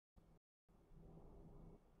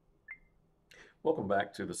Welcome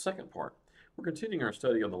back to the second part. We're continuing our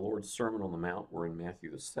study on the Lord's Sermon on the Mount. We're in Matthew,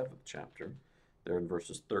 the 7th chapter, there in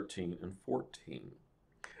verses 13 and 14.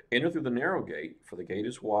 Enter through the narrow gate, for the gate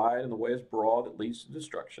is wide and the way is broad that leads to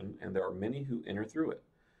destruction, and there are many who enter through it.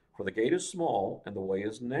 For the gate is small and the way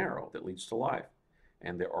is narrow that leads to life,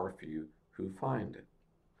 and there are few who find it.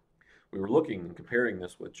 We were looking and comparing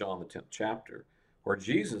this with John, the 10th chapter, where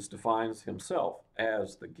Jesus defines himself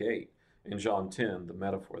as the gate. In John 10, the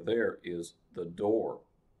metaphor there is the door.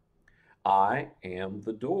 I am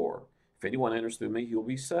the door. If anyone enters through me, he will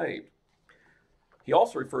be saved. He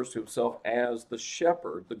also refers to himself as the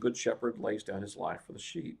shepherd. The good shepherd lays down his life for the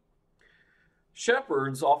sheep.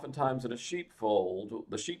 Shepherds, oftentimes in a sheepfold,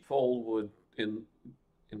 the sheepfold would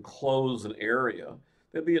enclose an area.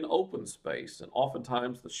 There'd be an open space, and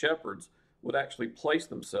oftentimes the shepherds would actually place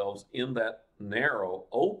themselves in that narrow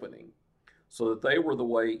opening so that they were the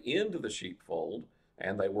way into the sheepfold,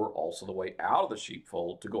 and they were also the way out of the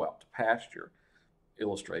sheepfold to go out to pasture,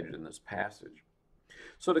 illustrated in this passage.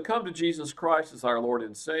 So to come to Jesus Christ as our Lord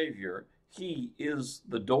and Savior, He is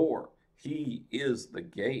the door. He is the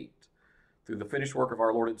gate. Through the finished work of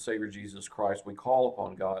our Lord and Savior Jesus Christ, we call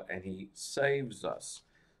upon God and He saves us.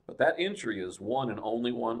 But that entry is one and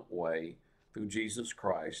only one way, through Jesus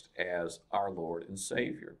Christ as our Lord and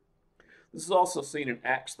Savior. This is also seen in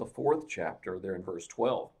Acts, the 4th chapter, there in verse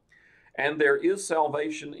 12. And there is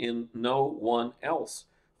salvation in no one else,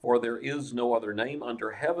 for there is no other name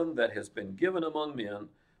under heaven that has been given among men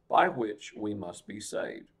by which we must be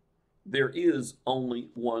saved. There is only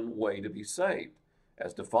one way to be saved,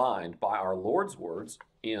 as defined by our Lord's words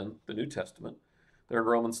in the New Testament. There in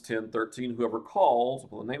Romans 10:13, whoever calls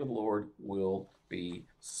upon the name of the Lord will be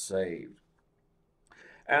saved.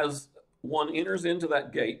 As one enters into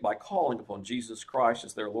that gate by calling upon Jesus Christ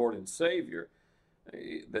as their Lord and Savior,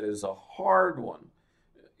 that is a hard one.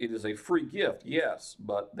 It is a free gift, yes,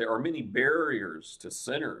 but there are many barriers to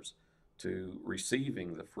sinners to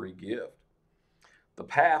receiving the free gift. The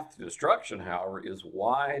path to destruction, however, is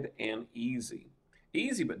wide and easy.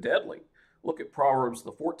 Easy but deadly. Look at Proverbs,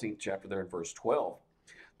 the 14th chapter, there in verse 12.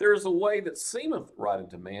 There is a way that seemeth right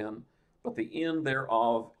unto man, but the end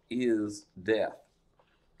thereof is death.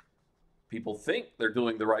 People think they're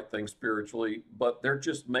doing the right thing spiritually, but they're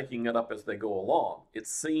just making it up as they go along. It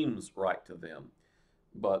seems right to them,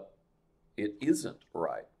 but it isn't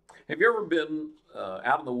right. Have you ever been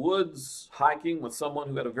out in the woods hiking with someone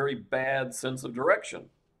who had a very bad sense of direction?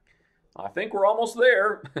 I think we're almost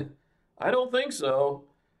there. I don't think so.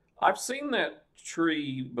 I've seen that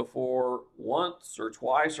tree before once or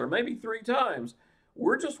twice or maybe 3 times.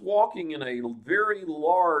 We're just walking in a very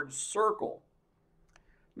large circle.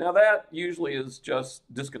 Now, that usually is just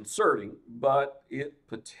disconcerting, but it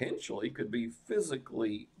potentially could be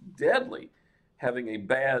physically deadly, having a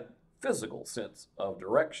bad physical sense of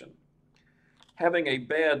direction. Having a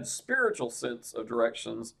bad spiritual sense of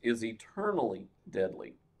directions is eternally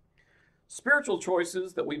deadly. Spiritual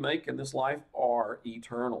choices that we make in this life are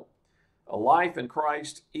eternal. A life in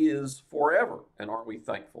Christ is forever, and aren't we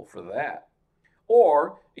thankful for that?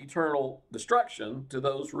 Or eternal destruction to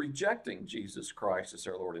those rejecting Jesus Christ as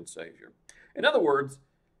their Lord and Savior. In other words,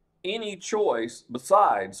 any choice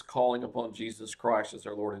besides calling upon Jesus Christ as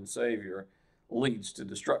their Lord and Savior leads to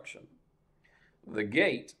destruction. The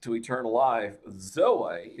gate to eternal life,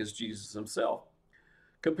 Zoe, is Jesus himself.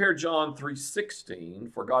 Compare John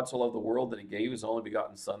 3:16, for God so loved the world that he gave his only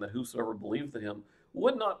begotten Son, that whosoever believeth in him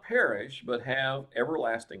would not perish, but have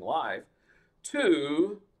everlasting life,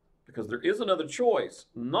 to, because there is another choice,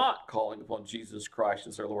 not calling upon Jesus Christ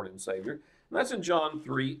as their Lord and Savior, and that's in John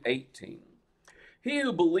 3:18. He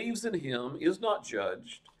who believes in him is not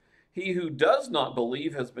judged. He who does not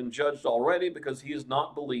believe has been judged already, because he has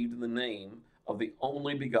not believed in the name of the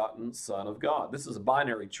only begotten Son of God. This is a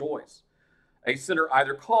binary choice. A sinner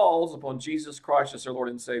either calls upon Jesus Christ as their Lord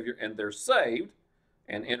and Savior and they're saved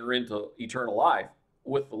and enter into eternal life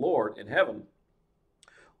with the Lord in heaven,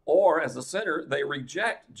 or as a sinner, they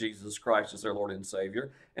reject Jesus Christ as their Lord and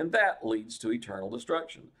Savior, and that leads to eternal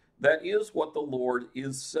destruction. That is what the Lord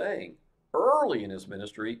is saying early in his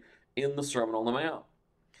ministry in the Sermon on the Mount.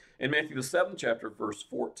 In Matthew, the 7th chapter, verse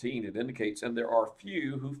 14, it indicates, and there are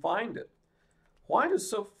few who find it. Why do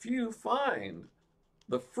so few find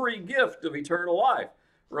the free gift of eternal life?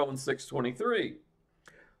 Romans 6:23.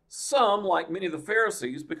 Some, like many of the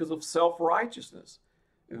Pharisees, because of self-righteousness.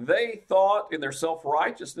 They thought in their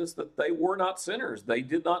self-righteousness that they were not sinners. They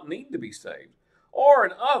did not need to be saved. Or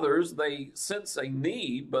in others, they sense a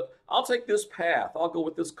need, but I'll take this path. I'll go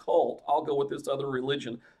with this cult. I'll go with this other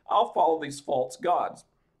religion. I'll follow these false gods.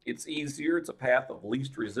 It's easier. It's a path of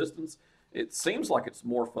least resistance. It seems like it's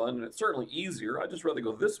more fun, and it's certainly easier. I'd just rather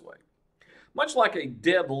go this way. Much like a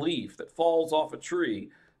dead leaf that falls off a tree,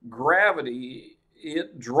 gravity,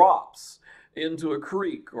 it drops into a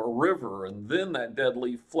creek or river, and then that dead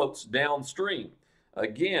leaf floats downstream.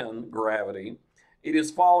 Again, gravity, it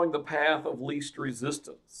is following the path of least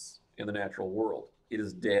resistance in the natural world. It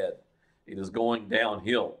is dead. It is going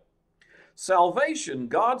downhill. Salvation,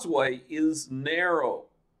 God's way, is narrow.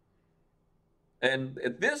 And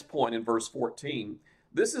at this point in verse 14,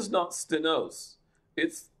 this is not stenos,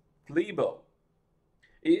 it's plebo.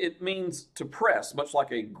 It means to press, much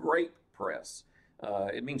like a grape press.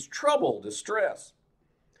 It means trouble, distress.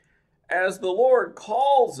 As the Lord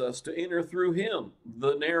calls us to enter through him,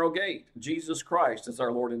 the narrow gate, Jesus Christ as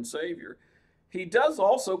our Lord and Savior, he does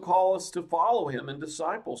also call us to follow him in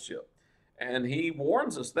discipleship. And he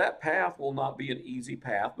warns us that path will not be an easy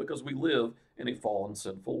path because we live in a fallen,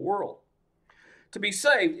 sinful world. To be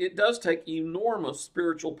saved, it does take enormous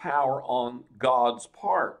spiritual power on God's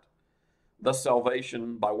part. Thus,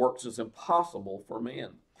 salvation by works is impossible for man.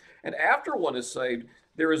 And after one is saved,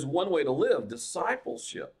 there is one way to live,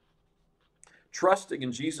 discipleship. Trusting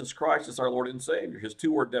in Jesus Christ as our Lord and Savior. His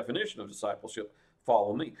two-word definition of discipleship,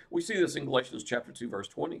 follow me. We see this in Galatians chapter 2, verse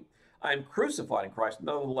 20. I am crucified in Christ,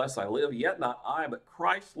 nevertheless I live, yet not I, but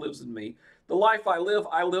Christ lives in me. The life I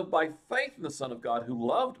live by faith in the Son of God who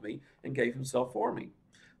loved me and gave himself for me.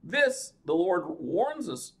 This, the Lord warns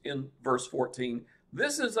us in verse 14,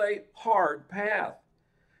 this is a hard path.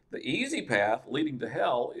 The easy path leading to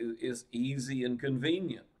hell is easy and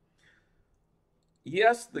convenient.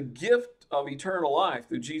 Yes, the gift of eternal life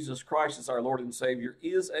through Jesus Christ as our Lord and Savior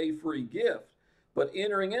is a free gift, but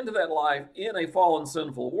entering into that life in a fallen,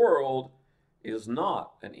 sinful world is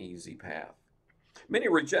not an easy path. Many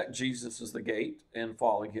reject Jesus as the gate and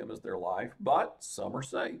following him as their life, but some are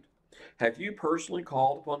saved. Have you personally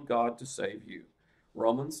called upon God to save you?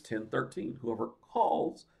 Romans 10:13, whoever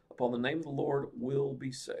calls upon the name of the Lord will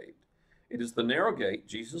be saved. It is the narrow gate,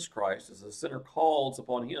 Jesus Christ, as the sinner calls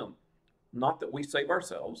upon him. Not that we save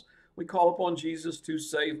ourselves. We call upon Jesus to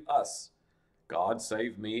save us. God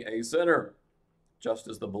save me, a sinner. Just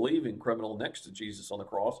as the believing criminal next to Jesus on the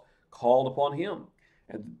cross called upon him.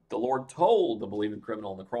 And the Lord told the believing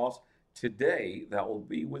criminal on the cross, today thou wilt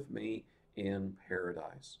be with me in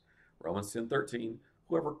paradise. Romans 10:13,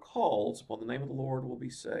 whoever calls upon the name of the Lord will be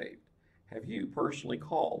saved. Have you personally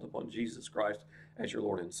called upon Jesus Christ as your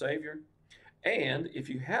Lord and Savior? And if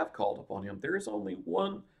you have called upon him, there is only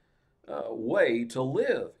one way to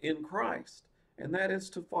live in Christ, and that is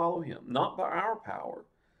to follow him, not by our power,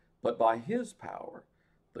 but by his power,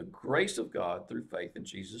 the grace of God through faith in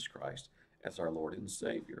Jesus Christ as our Lord and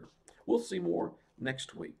Savior. We'll see more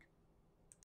next week.